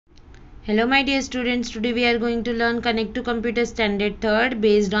Hello my dear students, today we are going to learn Connect to Computer Standard 3rd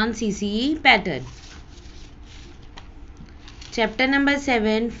based on CCE pattern. Chapter number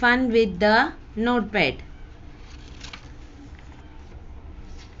 7, Fun with the Notepad.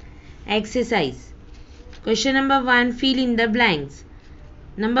 Exercise. Question number 1, fill in the blanks.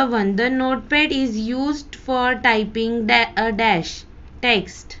 Number 1, the notepad is used for typing a dash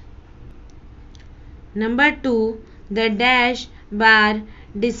text. Number 2, the dash bar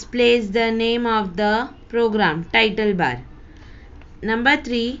displays the name of the program, title bar. Number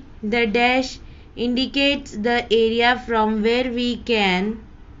 3, the dash indicates the area from where we can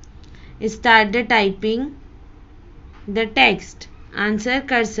start the typing the text. Answer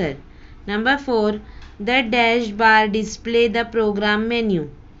cursor. Number 4, the dash bar display the program menu.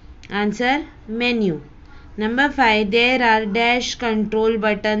 Answer menu. Number 5, there are dash control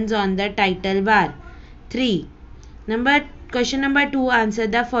buttons on the title bar. 3. Question number 2, answer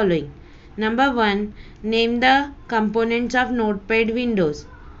the following. Number 1, name the components of notepad windows.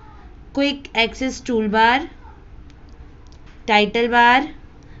 Quick access toolbar, title bar,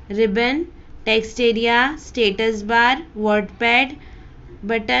 ribbon, text area, status bar, wordpad,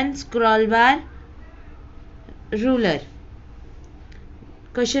 button, scroll bar, ruler.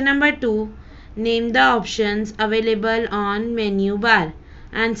 Question number 2, name the options available on menu bar.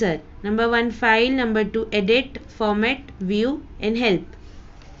 Answer. Number 1, file. Number 2, edit, format, view and help.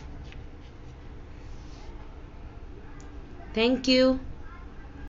 Thank you.